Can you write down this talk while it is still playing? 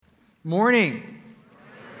Morning.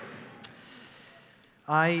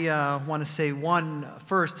 I want to say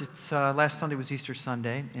first, it's last Sunday was Easter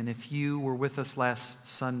Sunday, and if you were with us last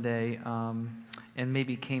Sunday and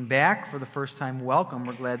maybe came back for the first time, welcome.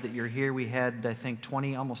 We're glad that you're here. We had, I think,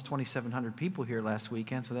 almost 2,700 people here last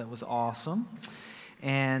weekend, so that was awesome.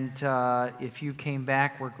 And if you came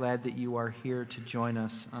back, we're glad that you are here to join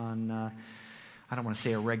us on, I don't want to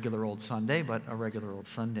say a regular old Sunday, but a regular old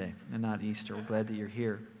Sunday, and not Easter. We're glad that you're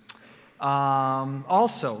here.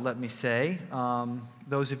 Also, let me say,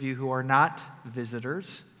 those of you who are not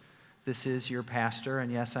visitors, this is your pastor,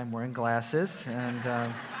 and yes, I'm wearing glasses,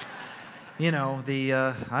 and,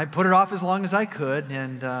 I put it off as long as I could,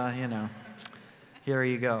 and, here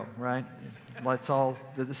you go, right? Let's all,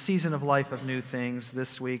 the season of life of new things,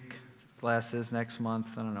 this week, glasses, next month,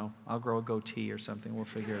 I don't know, I'll grow a goatee or something, we'll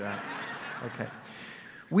figure it out. Okay.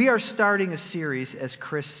 We are starting a series, as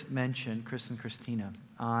Chris mentioned, Chris and Christina,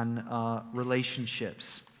 on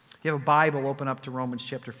relationships. If you have a Bible, open up to Romans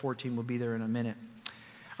chapter 14. We'll be there in a minute.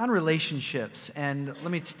 On relationships, and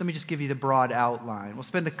let me just give you the broad outline. We'll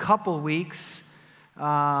spend a couple weeks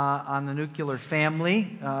on the nuclear family.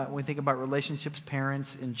 When we think about relationships,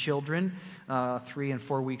 parents and children, 3 and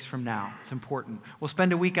 4 weeks from now. It's important. We'll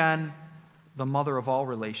spend a week on the mother of all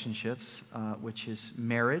relationships, which is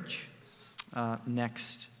marriage,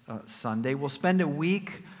 next Sunday. We'll spend a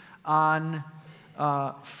week on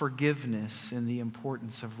forgiveness and the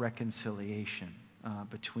importance of reconciliation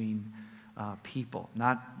between people.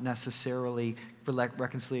 Not necessarily for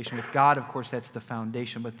reconciliation with God, of course, that's the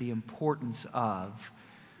foundation, but the importance of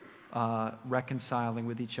reconciling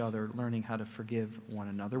with each other, learning how to forgive one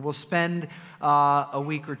another. We'll spend a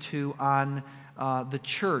week or two on the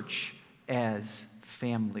church as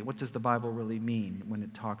family. What does the Bible really mean when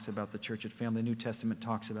it talks about the church as family? The New Testament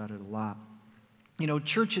talks about it a lot. You know,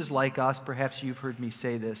 churches like us, perhaps you've heard me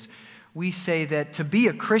say this, we say that to be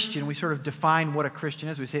a Christian, we sort of define what a Christian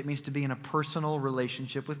is. We say it means to be in a personal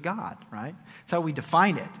relationship with God, right? That's how we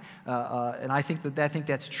define it. And I think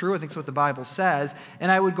that's true. I think that's what the Bible says.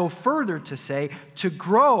 And I would go further to say to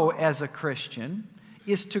grow as a Christian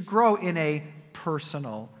is to grow in a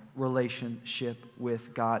personal relationship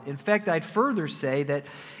with God. In fact, I'd further say that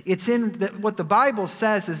what the Bible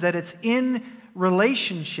says is that it's in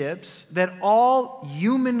relationships that all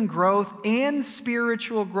human growth and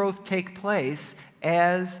spiritual growth take place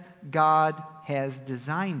as God has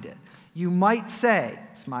designed it. You might say,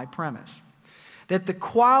 it's my premise, that the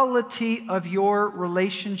quality of your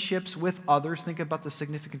relationships with others, think about the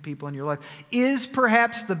significant people in your life, is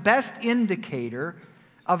perhaps the best indicator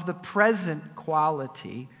of the present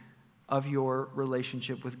quality of your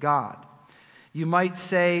relationship with God. You might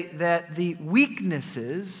say that the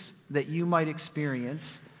weaknesses that you might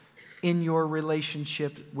experience in your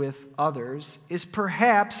relationship with others is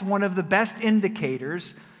perhaps one of the best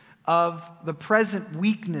indicators of the present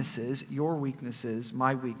weaknesses, your weaknesses,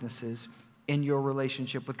 my weaknesses, in your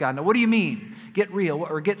relationship with God. Now, what do you mean? Get real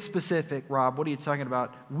or get specific, Rob. What are you talking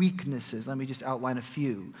about? Weaknesses. Let me just outline a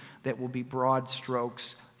few that will be broad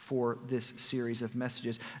strokes for this series of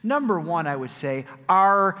messages. Number one, I would say,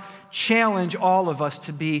 challenge all of us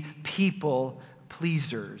to be people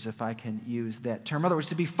pleasers, if I can use that term. In other words,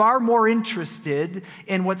 to be far more interested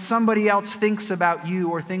in what somebody else thinks about you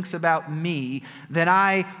or thinks about me than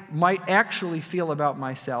I might actually feel about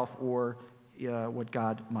myself or what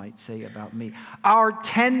God might say about me. Our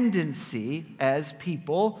tendency as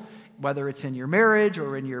people, whether it's in your marriage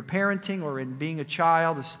or in your parenting or in being a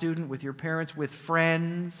child, a student with your parents, with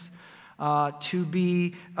friends,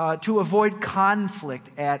 to avoid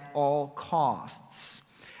conflict at all costs.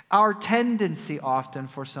 Our tendency often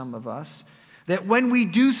for some of us, that when we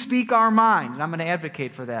do speak our mind, and I'm going to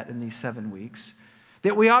advocate for that in these 7 weeks,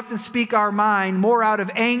 that we often speak our mind more out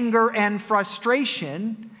of anger and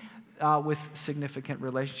frustration with significant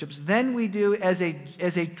relationships than we do as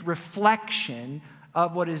a reflection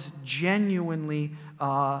of what is genuinely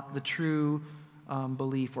the true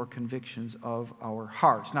belief or convictions of our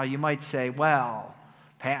hearts. Now, you might say, well,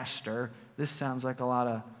 Pastor, this sounds like a lot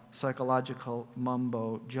of psychological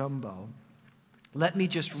mumbo-jumbo. Let me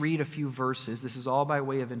just read a few verses. This is all by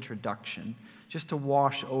way of introduction, just to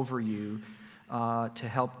wash over you, to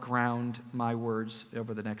help ground my words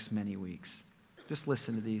over the next many weeks. Just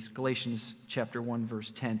listen to these. Galatians chapter 1,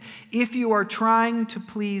 verse 10. If you are trying to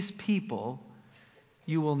please people,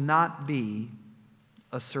 you will not be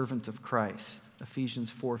a servant of Christ.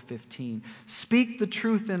 Ephesians 4:15. Speak the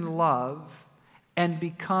truth in love and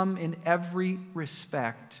become in every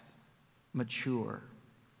respect mature.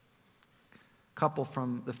 Couple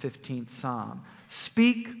from the 15th Psalm.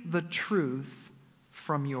 Speak the truth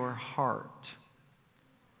from your heart.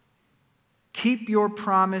 Keep your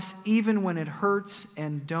promise even when it hurts,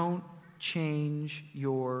 and don't change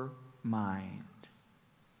your mind.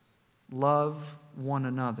 Love one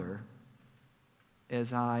another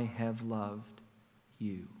as I have loved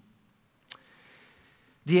you.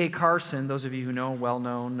 D.A. Carson, those of you who know,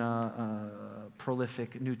 well-known,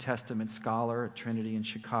 prolific New Testament scholar at Trinity in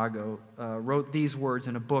Chicago, wrote these words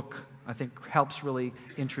in a book I think helps really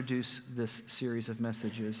introduce this series of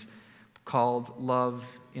messages called Love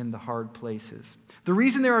in the Hard Places. The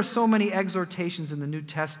reason there are so many exhortations in the New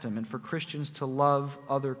Testament for Christians to love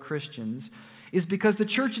other Christians is because the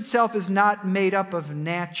church itself is not made up of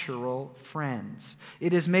natural friends.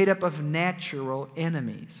 It is made up of natural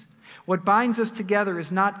enemies. What binds us together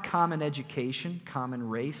is not common education, common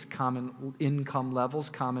race, common income levels,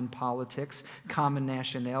 common politics, common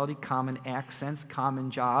nationality, common accents, common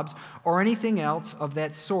jobs, or anything else of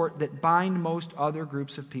that sort that bind most other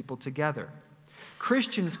groups of people together.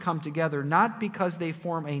 Christians come together not because they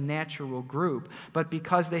form a natural group, but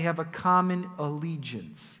because they have a common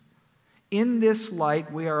allegiance. In this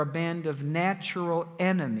light, we are a band of natural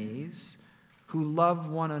enemies who love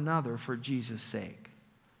one another for Jesus' sake.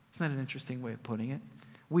 Isn't that an interesting way of putting it?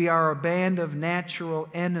 We are a band of natural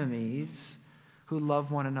enemies who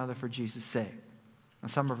love one another for Jesus' sake. Now,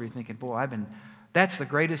 some of you are thinking, boy, that's the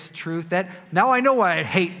greatest truth. Now I know why I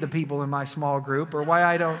hate the people in my small group, or why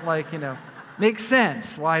I don't makes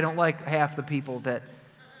sense why I don't like half the people that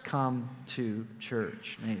come to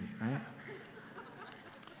church, maybe, right?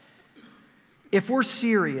 If we're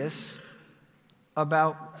serious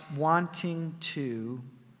about wanting to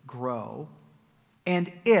grow,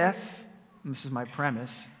 and if, and this is my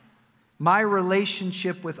premise, my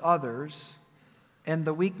relationship with others and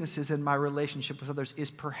the weaknesses in my relationship with others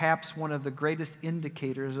is perhaps one of the greatest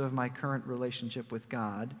indicators of my current relationship with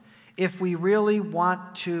God, if we really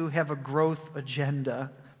want to have a growth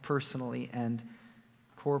agenda personally and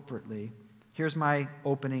corporately, here's my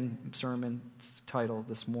opening sermon title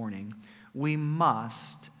this morning: we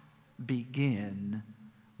must begin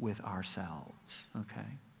with ourselves. Okay?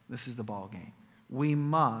 This is the ball game. We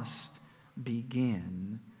must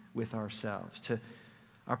begin with ourselves. To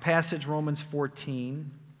our passage, Romans 14,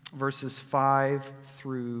 verses 5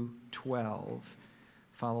 through 12.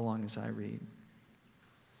 Follow along as I read.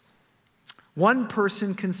 One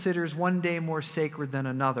person considers one day more sacred than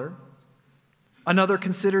another. Another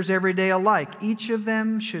considers every day alike. Each of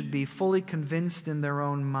them should be fully convinced in their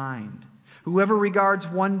own mind. Whoever regards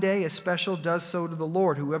one day as special does so to the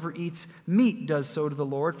Lord. Whoever eats meat does so to the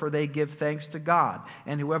Lord, for they give thanks to God.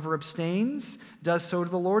 And whoever abstains does so to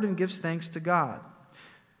the Lord and gives thanks to God.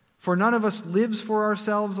 For none of us lives for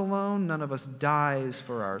ourselves alone. None of us dies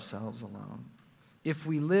for ourselves alone. If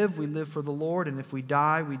we live for the Lord, and if we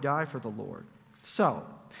die for the Lord. So,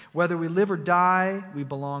 whether we live or die, we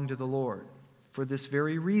belong to the Lord. For this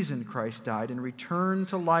very reason Christ died and returned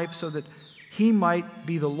to life, so that He might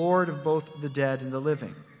be the Lord of both the dead and the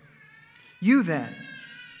living. You then,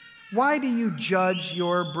 why do you judge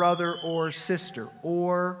your brother or sister,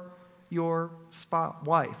 or your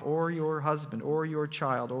wife, or your husband, or your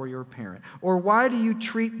child, or your parent? Or why do you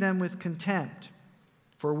treat them with contempt?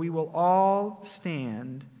 For we will all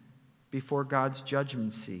stand before God's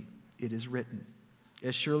judgment seat. It is written,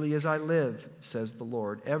 "As surely as I live, says the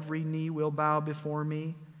Lord, every knee will bow before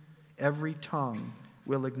me, every tongue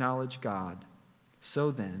will acknowledge God.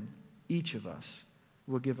 So then, each of us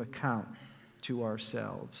will give account to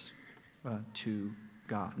ourselves, to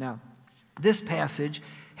God." Now, this passage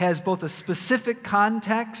has both a specific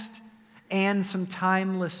context and some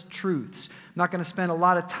timeless truths. I'm not going to spend a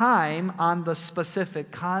lot of time on the specific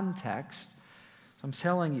context, so I'm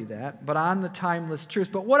telling you that, but on the timeless truths.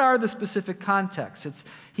 But what are the specific contexts?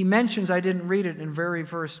 He mentions, I didn't read it in very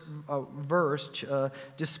verse,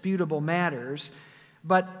 disputable matters,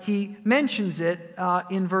 but he mentions it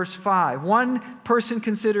in verse 5. One person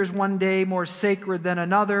considers one day more sacred than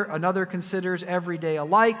another. Another considers every day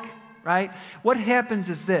alike, right? What happens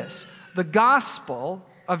is this. The gospel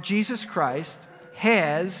of Jesus Christ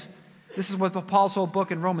this is what Paul's whole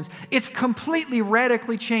book in Romans, it's completely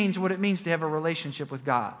radically changed what it means to have a relationship with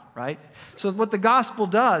God, right? So what the gospel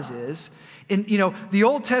does is, the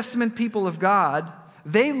Old Testament people of God,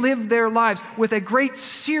 they lived their lives with a great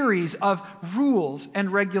series of rules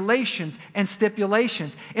and regulations and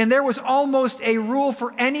stipulations. And there was almost a rule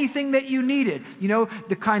for anything that you needed.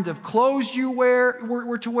 The kind of clothes you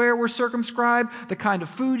were to wear were circumscribed, the kind of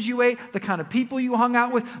foods you ate, the kind of people you hung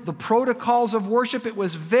out with, the protocols of worship. It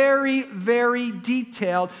was very, very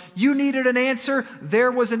detailed. You needed an answer,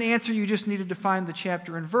 there was an answer. You just needed to find the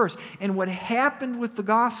chapter and verse. And what happened with the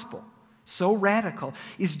gospel so radical,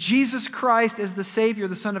 is Jesus Christ as the Savior,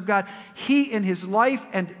 the Son of God. He, in his life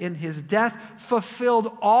and in his death,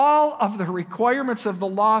 fulfilled all of the requirements of the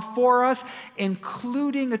law for us,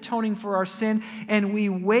 including atoning for our sin. And we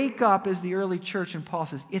wake up as the early church, and Paul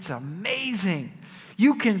says, it's amazing.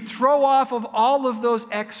 You can throw off of all of those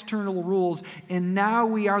external rules, and now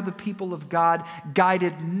we are the people of God,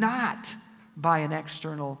 guided not by an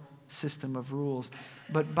external system of rules,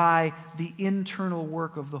 but by the internal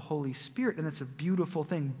work of the Holy Spirit. And that's a beautiful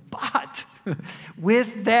thing. But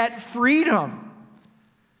with that freedom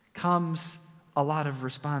comes a lot of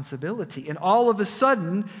responsibility. And all of a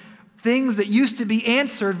sudden, things that used to be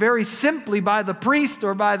answered very simply by the priest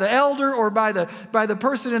or by the elder or by the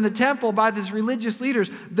person in the temple, by these religious leaders,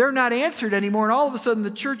 they're not answered anymore. And all of a sudden,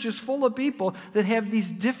 the church is full of people that have these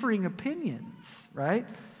differing opinions, right?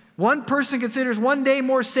 One person considers one day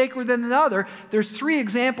more sacred than another. There's 3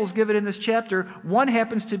 examples given in this chapter. One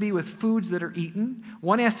happens to be with foods that are eaten.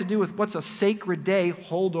 One has to do with what's a sacred day,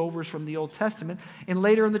 holdovers from the Old Testament. And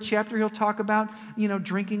later in the chapter, he'll talk about,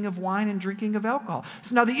 drinking of wine and drinking of alcohol.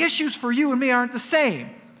 So now the issues for you and me aren't the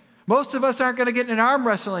same. Most of us aren't going to get in an arm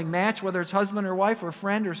wrestling match, whether it's husband or wife or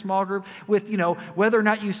friend or small group, with, whether or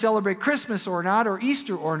not you celebrate Christmas or not, or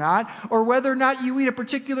Easter or not, or whether or not you eat a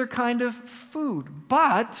particular kind of food.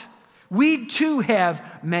 But we too have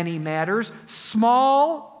many matters,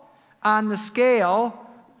 small on the scale,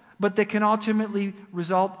 but that can ultimately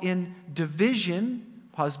result in division,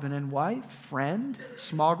 husband and wife, friend,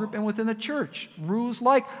 small group, and within the church. Rules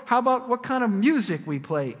like, how about what kind of music we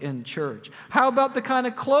play in church? How about the kind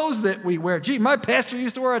of clothes that we wear? Gee, my pastor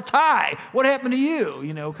used to wear a tie. What happened to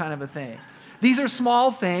you? Kind of a thing. These are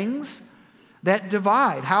small things that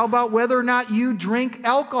divide. How about whether or not you drink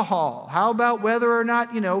alcohol? How about whether or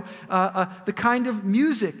not, the kind of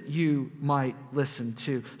music you might listen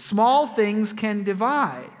to? Small things can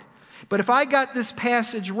divide. But if I got this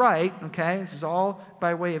passage right, okay, this is all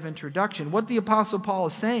by way of introduction, what the Apostle Paul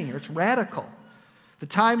is saying here, it's radical. The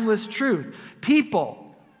timeless truth.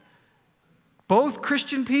 People, both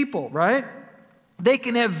Christian people, right? They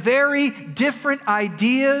can have very different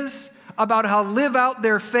ideas about how to live out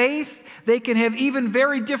their faith. They can have even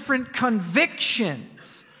very different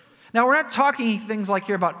convictions. Now, we're not talking things like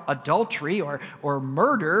here about adultery or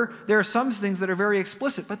murder. There are some things that are very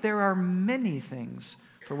explicit, but there are many things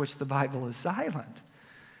for which the Bible is silent.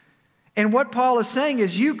 And what Paul is saying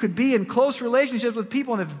is you could be in close relationships with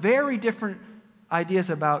people and have very different ideas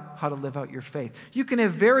about how to live out your faith. You can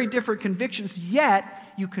have very different convictions, yet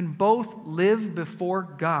you can both live before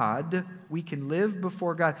God. We can live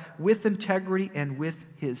before God with integrity and with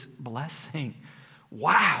His blessing.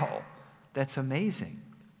 Wow, that's amazing.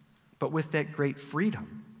 But with that great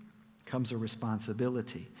freedom comes a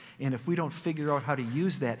responsibility. And if we don't figure out how to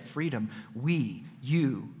use that freedom, we,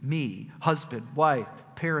 you, me, husband, wife,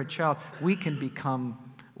 parent, child, we can become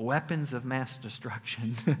weapons of mass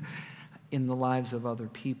destruction in the lives of other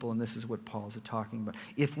people. And this is what Paul's talking about.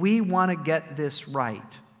 If we want to get this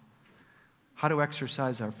right, how to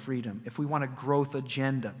exercise our freedom, if we want a growth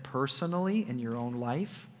agenda personally in your own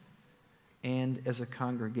life and as a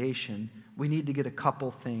congregation, we need to get a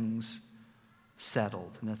couple things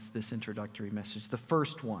settled. And that's this introductory message. The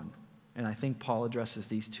first one, and I think Paul addresses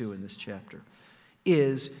these 2 in this chapter,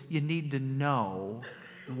 is you need to know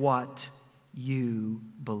what you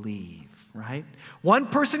believe, right? One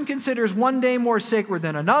person considers one day more sacred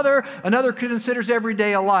than another. Another considers every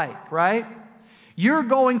day alike, right? You're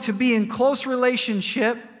going to be in close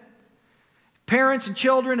relationship, parents and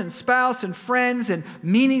children and spouse and friends and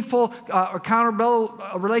meaningful accountable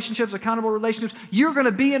relationships. You're going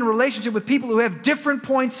to be in a relationship with people who have different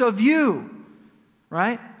points of view,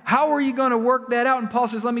 right? How are you going to work that out? And Paul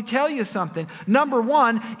says, let me tell you something. Number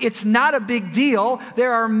one, it's not a big deal.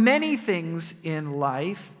 There are many things in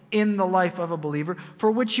life, in the life of a believer, for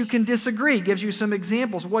which you can disagree. He gives you some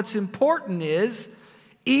examples. What's important is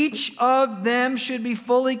each of them should be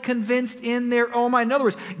fully convinced in their own mind. In other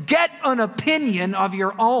words, get an opinion of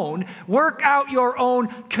your own, work out your own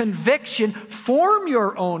conviction, form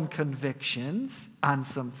your own convictions on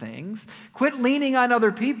some things. Quit leaning on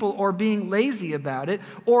other people or being lazy about it.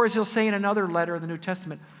 Or as he'll say in another letter of the New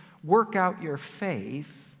Testament, work out your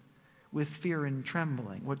faith with fear and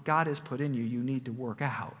trembling. What God has put in you, you need to work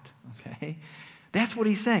out, okay? That's what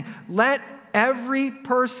he's saying. Let every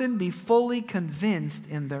person be fully convinced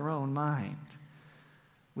in their own mind.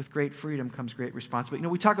 With great freedom comes great responsibility.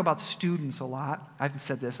 We talk about students a lot. I've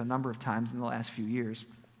said this a number of times in the last few years.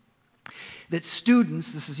 That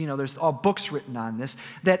students, there's all books written on this,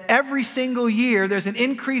 that every single year there's an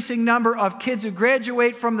increasing number of kids who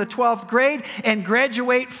graduate from the 12th grade and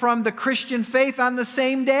graduate from the Christian faith on the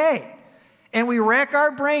same day. And we rack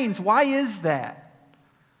our brains. Why is that?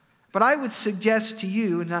 But I would suggest to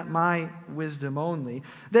you, not my wisdom only,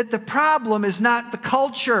 that the problem is not the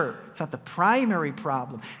culture. It's not the primary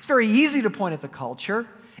problem. It's very easy to point at the culture.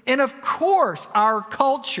 And of course, our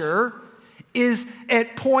culture is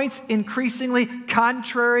at points increasingly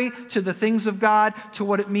contrary to the things of God, to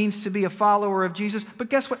what it means to be a follower of Jesus. But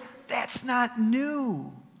guess what? That's not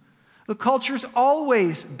new. The culture's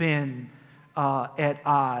always been at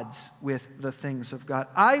odds with the things of God.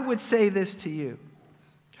 I would say this to you.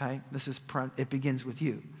 Okay? It begins with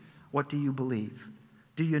you. What do you believe?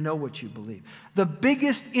 Do you know what you believe? The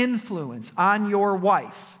biggest influence on your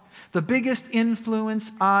wife, the biggest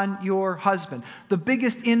influence on your husband, the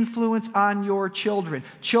biggest influence on your children,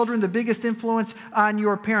 the biggest influence on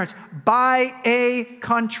your parents, by a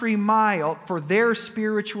country mile for their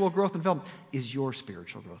spiritual growth and development, is your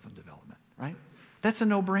spiritual growth and development, right? That's a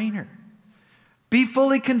no-brainer. Be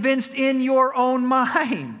fully convinced in your own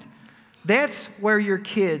mind. That's where your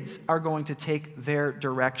kids are going to take their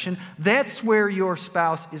direction. That's where your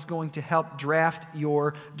spouse is going to help draft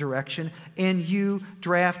your direction, and you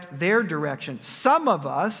draft their direction. Some of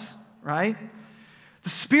us, right,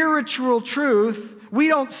 the spiritual truth, we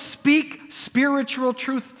don't speak spiritual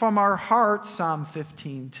truth from our heart, Psalm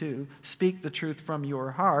 15:2. Speak the truth from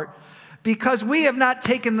your heart. Because we have not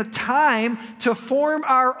taken the time to form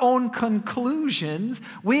our own conclusions.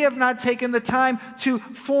 We have not taken the time to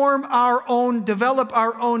develop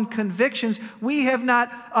our own convictions. We have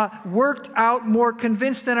not worked out, more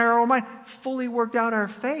convinced in our own mind, fully worked out our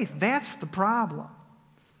faith. That's the problem.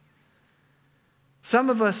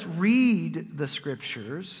 Some of us read the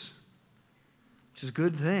Scriptures, which is a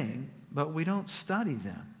good thing, but we don't study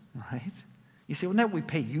them, right? You say, well, isn't that what we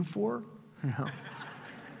pay you for? You know?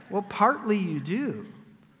 Well, partly you do.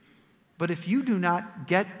 But if you do not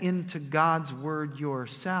get into God's Word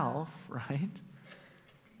yourself, right,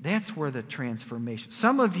 that's where the transformation.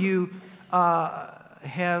 Some of you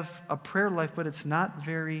have a prayer life, but it's not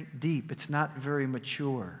very deep. It's not very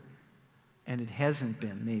mature. And it hasn't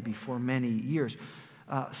been maybe for many years.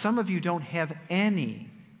 Some of you don't have any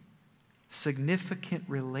significant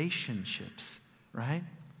relationships, right?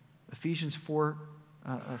 Ephesians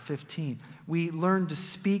 4:15. We learn to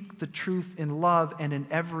speak the truth in love, and in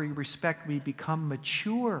every respect we become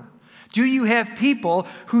mature. Do you have people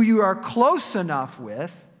who you are close enough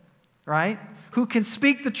with, right, who can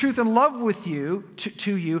speak the truth in love with you,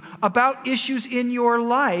 to you, about issues in your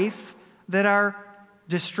life that are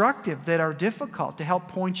destructive, that are difficult, to help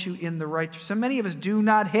point you in the right direction? So many of us do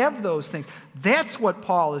not have those things. That's what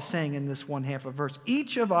Paul is saying in this one half of verse.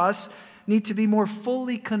 Each of us need to be more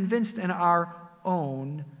fully convinced in our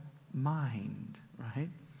own mind, right?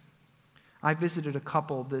 I visited a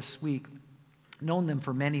couple this week, known them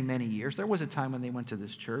for many, many years. There was a time when they went to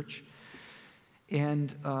this church, and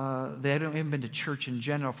they hadn't been to church in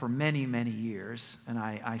general for many, many years. And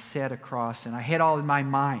I sat across, and I had all in my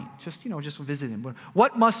mind, just visiting.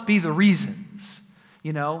 What must be the reasons?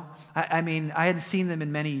 I mean, I hadn't seen them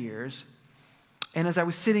in many years. And as I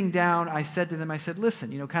was sitting down, I said to them,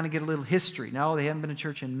 listen, kind of get a little history. No, they haven't been to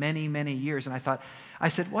church in many, many years. And I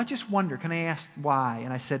said, well, I just wonder, can I ask why?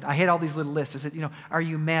 And I had all these little lists. I said, are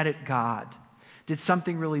you mad at God? Did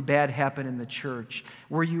something really bad happen in the church?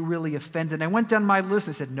 Were you really offended? And I went down my list.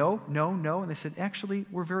 I said, no. And they said, actually,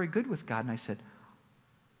 we're very good with God. And I said,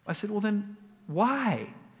 well, then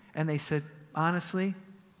why? And they said, honestly,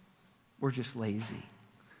 we're just lazy.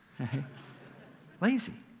 Right?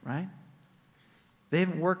 Lazy, right? They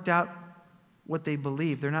haven't worked out what they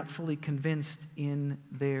believe. They're not fully convinced in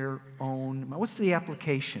their own mind. What's the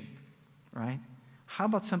application, right? How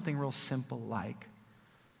about something real simple like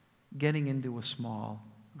getting into a small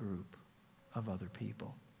group of other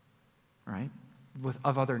people, right?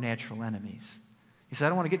 Of other natural enemies. He said, I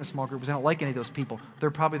don't want to get in a small group because I don't like any of those people. They're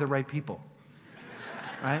probably the right people,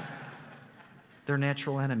 right? They're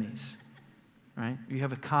natural enemies. Right? You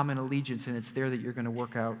have a common allegiance, and it's there that you're going to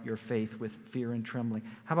work out your faith with fear and trembling.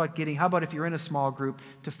 How about if you're in a small group,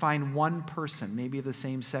 to find one person, maybe of the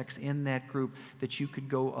same sex, in that group that you could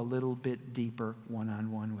go a little bit deeper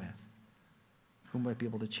one-on-one with, who might be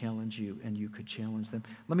able to challenge you, and you could challenge them.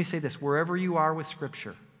 Let me say this, wherever you are with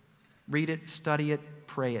Scripture, read it, study it,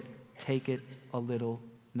 pray it, take it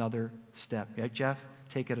another step. Right, Jeff?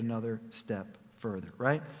 Take it another step further,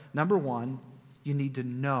 right? Number one, you need to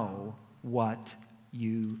know what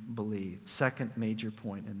you believe. Second major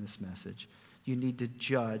point in this message, you need to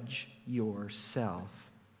judge yourself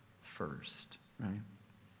first, right?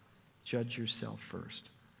 Judge yourself first.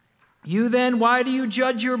 You then, why do you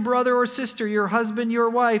judge your brother or sister, your husband,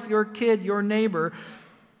 your wife, your kid, your neighbor?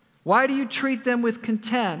 Why do you treat them with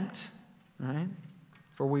contempt? right?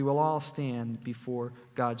 For we will all stand before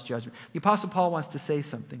God's judgment. The Apostle Paul wants to say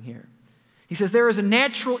something here. He says there is a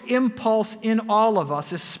natural impulse in all of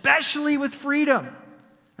us, especially with freedom,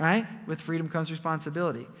 right? With freedom comes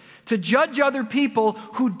responsibility. To judge other people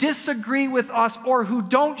who disagree with us or who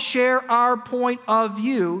don't share our point of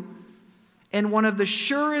view. And one of the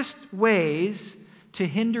surest ways to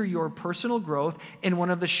hinder your personal growth and one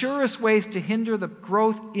of the surest ways to hinder the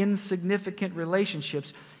growth in significant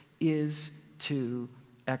relationships is to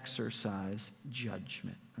exercise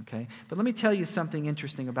judgment, okay? But let me tell you something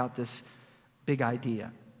interesting about this big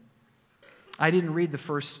idea. I didn't read the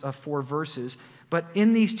first 4 verses, but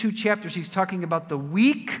in these 2 chapters, he's talking about the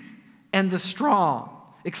weak and the strong,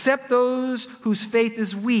 except those whose faith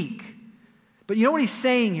is weak. But you know what he's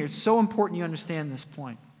saying here? It's so important you understand this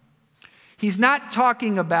point. He's not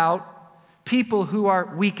talking about people who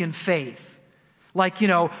are weak in faith. Like,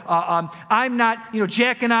 I'm not,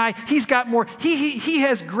 Jack and I, he's got more, he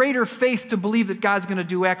has greater faith to believe that God's going to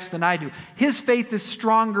do X than I do. His faith is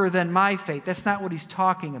stronger than my faith. That's not what he's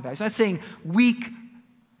talking about. He's not saying weak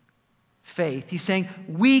faith. He's saying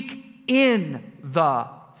weak in the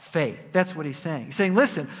faith. That's what he's saying. He's saying,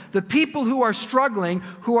 listen, the people who are struggling,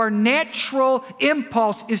 who our natural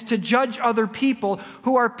impulse is to judge other people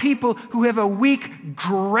who have a weak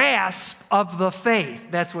grasp of the faith.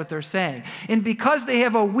 That's what they're saying. And because they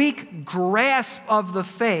have a weak grasp of the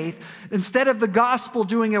faith, instead of the gospel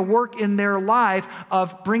doing a work in their life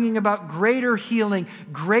of bringing about greater healing,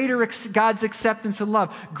 greater God's acceptance and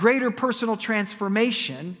love, greater personal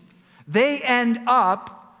transformation, they end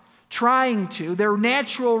up their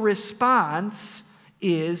natural response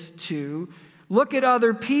is to look at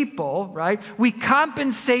other people, right? We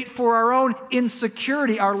compensate for our own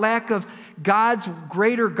insecurity, our lack of God's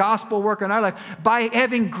greater gospel work in our life by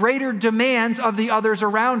having greater demands of the others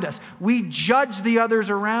around us. We judge the others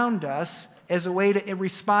around us as a way to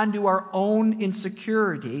respond to our own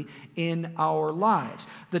insecurity in our lives.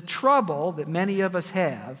 The trouble that many of us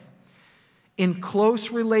have in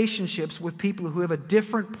close relationships with people who have a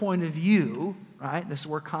different point of view, right? This is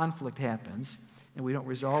where conflict happens, and we don't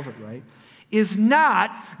resolve it right, is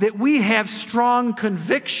not that we have strong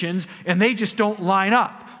convictions and they just don't line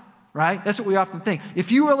up, right? That's what we often think.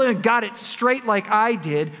 If you really got it straight like I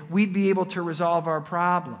did, we'd be able to resolve our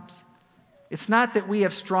problems. It's not that we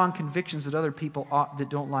have strong convictions that other people that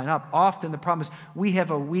don't line up. Often the problem is we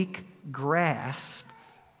have a weak grasp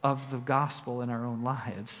of the gospel in our own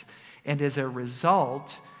lives. And as a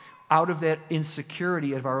result, out of that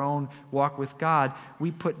insecurity of our own walk with God, we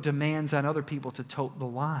put demands on other people to tote the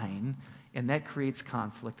line, and that creates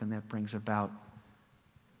conflict, and that brings about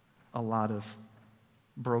a lot of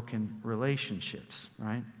broken relationships,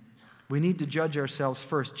 right? We need to judge ourselves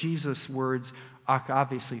first. Jesus' words are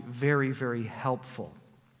obviously very, very helpful.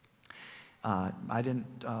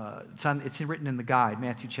 It's written in the guide,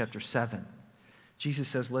 Matthew chapter 7. Jesus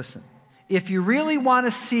says, listen, if you really want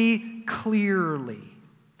to see clearly,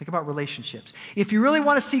 think about relationships. If you really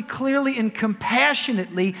want to see clearly and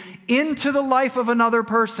compassionately into the life of another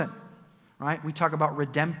person, right? We talk about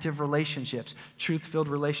redemptive relationships, truth-filled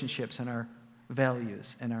relationships in our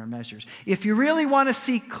values and our measures. If you really want to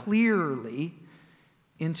see clearly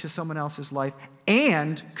into someone else's life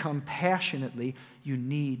and compassionately, you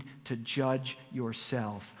need to judge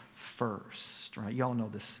yourself first, right? You all know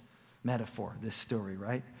this metaphor, this story,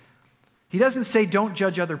 right? He doesn't say don't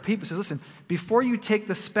judge other people. He says, listen, before you take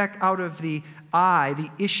the speck out of the eye,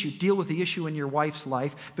 the issue, deal with the issue in your wife's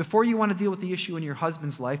life, before you want to deal with the issue in your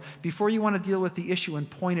husband's life, before you want to deal with the issue and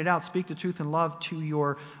point it out, speak the truth in love to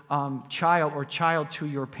your child or child to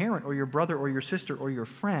your parent or your brother or your sister or your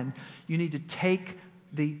friend, you need to take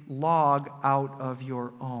the log out of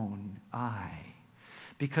your own eye.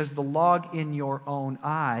 Because the log in your own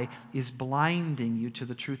eye is blinding you to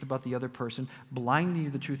the truth about the other person, blinding you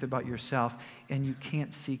to the truth about yourself, and you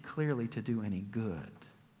can't see clearly to do any good.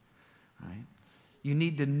 Right? You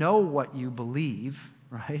need to know what you believe,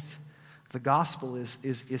 right? The gospel is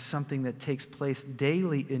something that takes place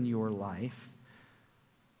daily in your life.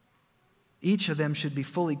 Each of them should be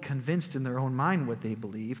fully convinced in their own mind what they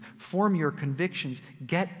believe. Form your convictions.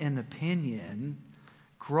 Get an opinion.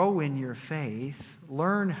 Grow in your faith,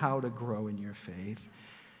 learn how to grow in your faith.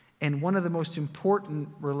 And one of the most important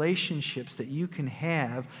relationships that you can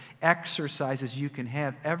have, exercises you can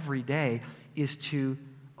have every day, is to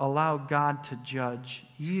allow God to judge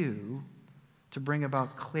you, to bring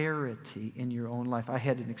about clarity in your own life. I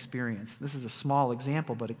had an experience. This is a small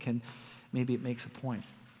example, but maybe it makes a point.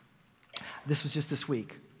 This was just this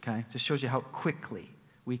week, okay? Just shows you how quickly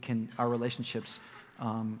our relationships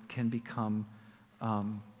can become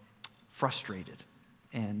frustrated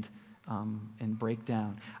and and break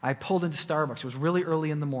down. I pulled into Starbucks. It was really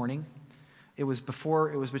early in the morning. It was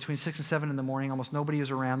between 6 and 7 in the morning. Almost nobody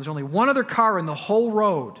was around. There's only one other car in the whole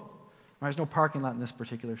road. There's no parking lot in this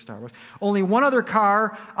particular Starbucks. Only one other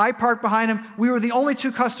car. I parked behind him. We were the only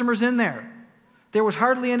two customers in there. There was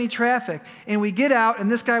hardly any traffic. And we get out,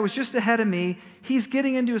 and this guy was just ahead of me. He's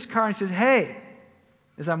getting into his car, and he says, "Hey,"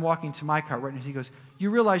 as I'm walking to my car, right, and he goes,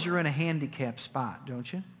 "You realize you're in a handicapped spot,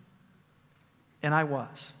 don't you?" And I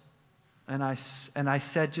was. And I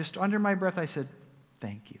said, just under my breath, I said,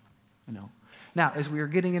 "Thank you." Now, as we were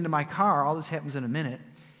getting into my car, all this happens in a minute,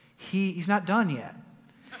 he's not done yet.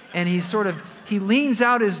 And he leans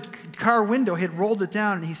out his car window, he had rolled it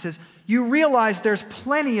down, and he says, "You realize there's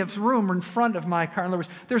plenty of room in front of my car." In other words,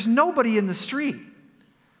 there's nobody in the street.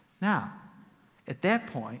 Now, at that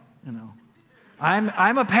point,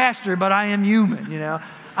 I'm a pastor, but I am human,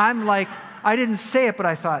 I'm like, I didn't say it, but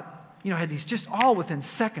I thought, I had these just all within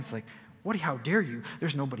seconds, like, how dare you?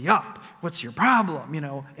 There's nobody up. What's your problem?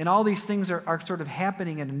 And all these things are sort of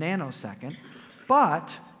happening in a nanosecond.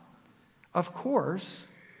 But, of course,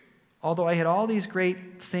 although I had all these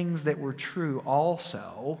great things that were true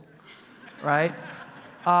also, right?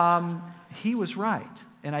 He was right.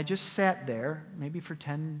 And I just sat there, maybe for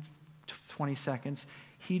 10, 20 seconds.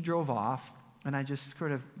 He drove off, and I just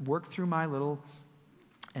sort of worked through my little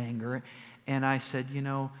anger, and I said,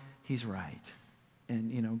 he's right.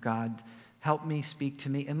 And, God, help me, speak to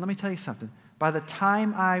me. And let me tell you something. By the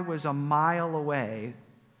time I was a mile away,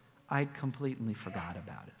 I'd completely forgot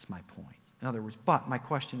about it, is my point. In other words, but my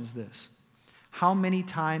question is this. How many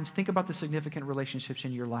times, think about the significant relationships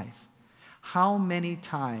in your life. How many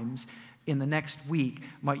times in the next week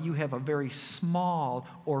might you have a very small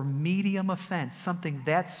or medium offense, something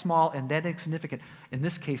that small and that insignificant, in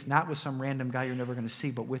this case, not with some random guy you're never going to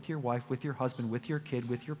see, but with your wife, with your husband, with your kid,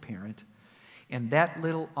 with your parent, and that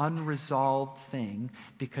little unresolved thing,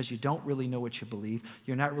 because you don't really know what you believe,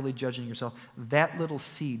 you're not really judging yourself, that little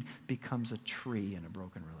seed becomes a tree in a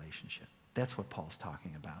broken relationship. That's what Paul's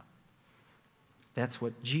talking about. That's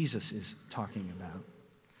what Jesus is talking about.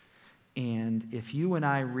 And if you and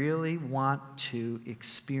I really want to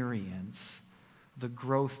experience the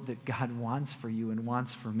growth that God wants for you and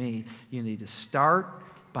wants for me, you need to start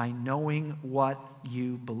by knowing what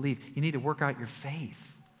you believe. You need to work out your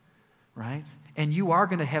faith, right? And you are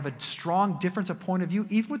going to have a strong difference of point of view,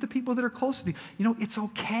 even with the people that are close to you. It's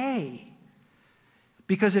okay.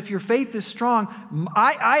 Because if your faith is strong,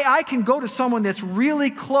 I can go to someone that's really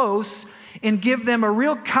close and give them a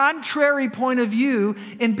real contrary point of view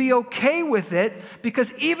and be okay with it,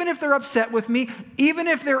 because even if they're upset with me, even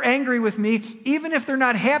if they're angry with me, even if they're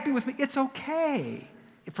not happy with me, it's okay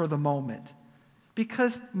for the moment.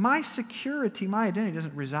 Because my security, my identity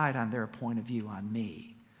doesn't reside on their point of view on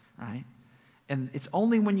me, right? And it's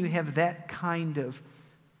only when you have that kind of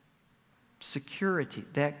security,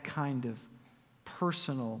 that kind of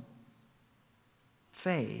personal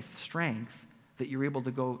faith, strength, that you're able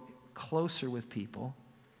to go closer with people,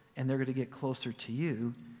 and they're going to get closer to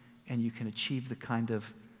you, and you can achieve the kind of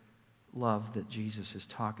love that Jesus is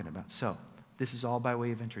talking about. So, this is all by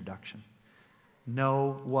way of introduction.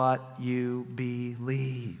 Know what you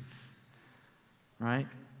believe, right?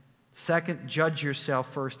 Second, judge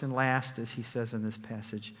yourself first, and last, as he says in this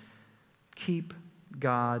passage, keep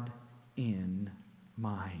God in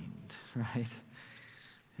mind, right?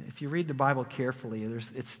 If you read the Bible carefully,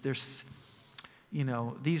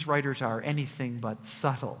 these writers are anything but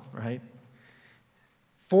subtle, right?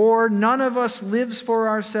 For none of us lives for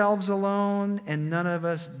ourselves alone, and none of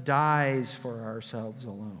us dies for ourselves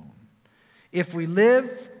alone. If we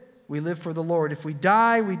live, we live for the Lord. If we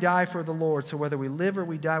die for the Lord. So whether we live or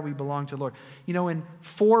we die, we belong to the Lord. In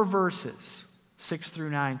 4 verses, 6 through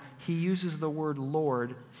 9, he uses the word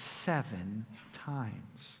Lord 7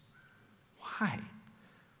 times. Why?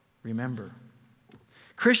 Remember,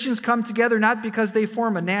 Christians come together not because they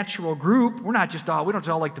form a natural group. We don't just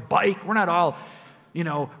all like to bike. We're not all,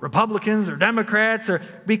 Republicans or Democrats, or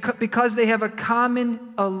because they have a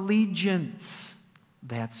common allegiance.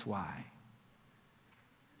 That's why.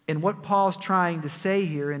 And what Paul's trying to say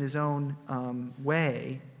here in his own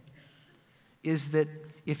way is that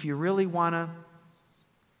if you really want to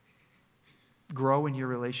grow in your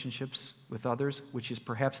relationships with others, which is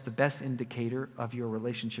perhaps the best indicator of your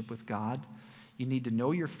relationship with God, you need to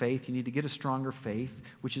know your faith. You need to get a stronger faith,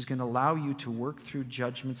 which is going to allow you to work through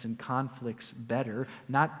judgments and conflicts better,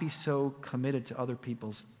 not be so committed to other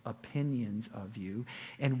people's opinions of you.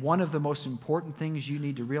 And one of the most important things you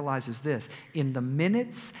need to realize is this: in the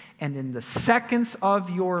minutes and in the seconds of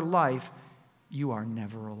your life, you are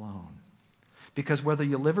never alone. Because whether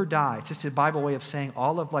you live or die, it's just a Bible way of saying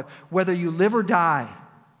all of life, whether you live or die,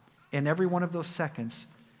 in every one of those seconds,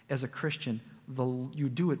 as a Christian, you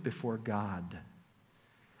do it before God.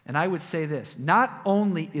 And I would say this, not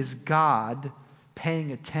only is God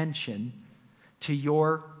paying attention to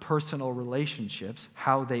your personal relationships,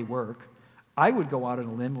 how they work, I would go out on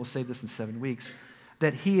a limb, we'll say this in 7 weeks,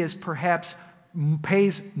 that He is perhaps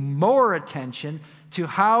pays more attention to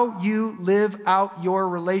how you live out your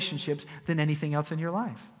relationships than anything else in your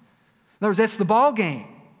life. In other words, that's the ball game,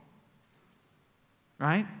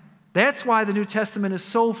 right? That's why the New Testament is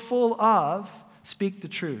so full of speak the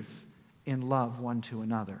truth in love one to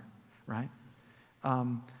another, right?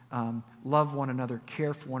 Love one another,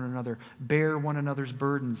 care for one another, bear one another's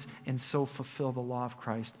burdens, and so fulfill the law of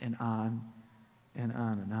Christ, and on and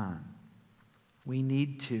on and on. We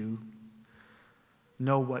need to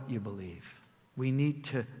know what you believe. We need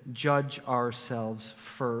to judge ourselves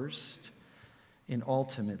first, and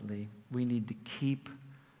ultimately, we need to keep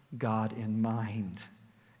God in mind.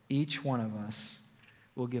 Each one of us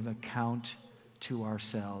will give account to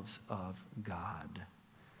ourselves of God,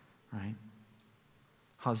 right?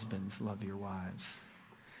 Husbands, love your wives.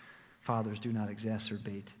 Fathers, do not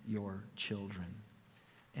exacerbate your children.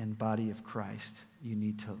 And body of Christ, you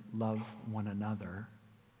need to love one another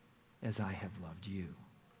as I have loved you.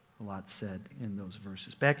 A lot said in those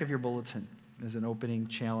verses. Back of your bulletin is an opening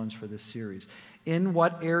challenge for this series. In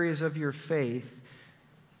what areas of your faith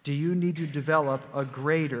do you need to develop a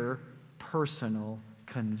greater personal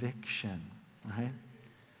conviction? Right?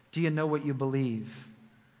 Do you know what you believe?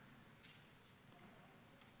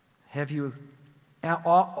 Have you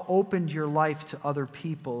opened your life to other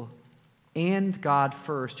people and God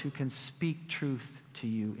first who can speak truth to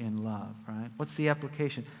you in love? Right? What's the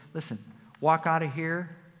application? Listen, walk out of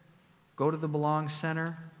here, go to the Belong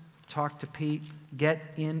Center, talk to Pete, get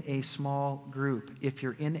in a small group. If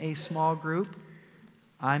you're in a small group,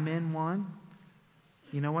 I'm in one,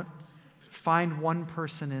 you know what? Find one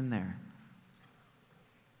person in there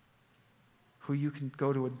who you can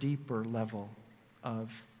go to a deeper level of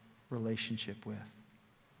relationship with,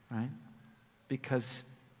 right? Because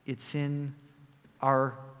it's in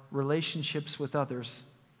our relationships with others.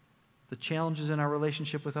 The challenges in our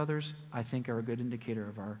relationship with others, I think, are a good indicator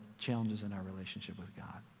of our challenges in our relationship with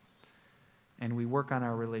God. And we work on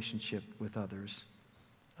our relationship with others,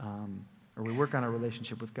 or we work on our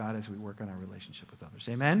relationship with God as we work on our relationship with others.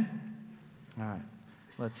 Amen? All right,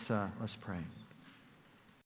 let's pray.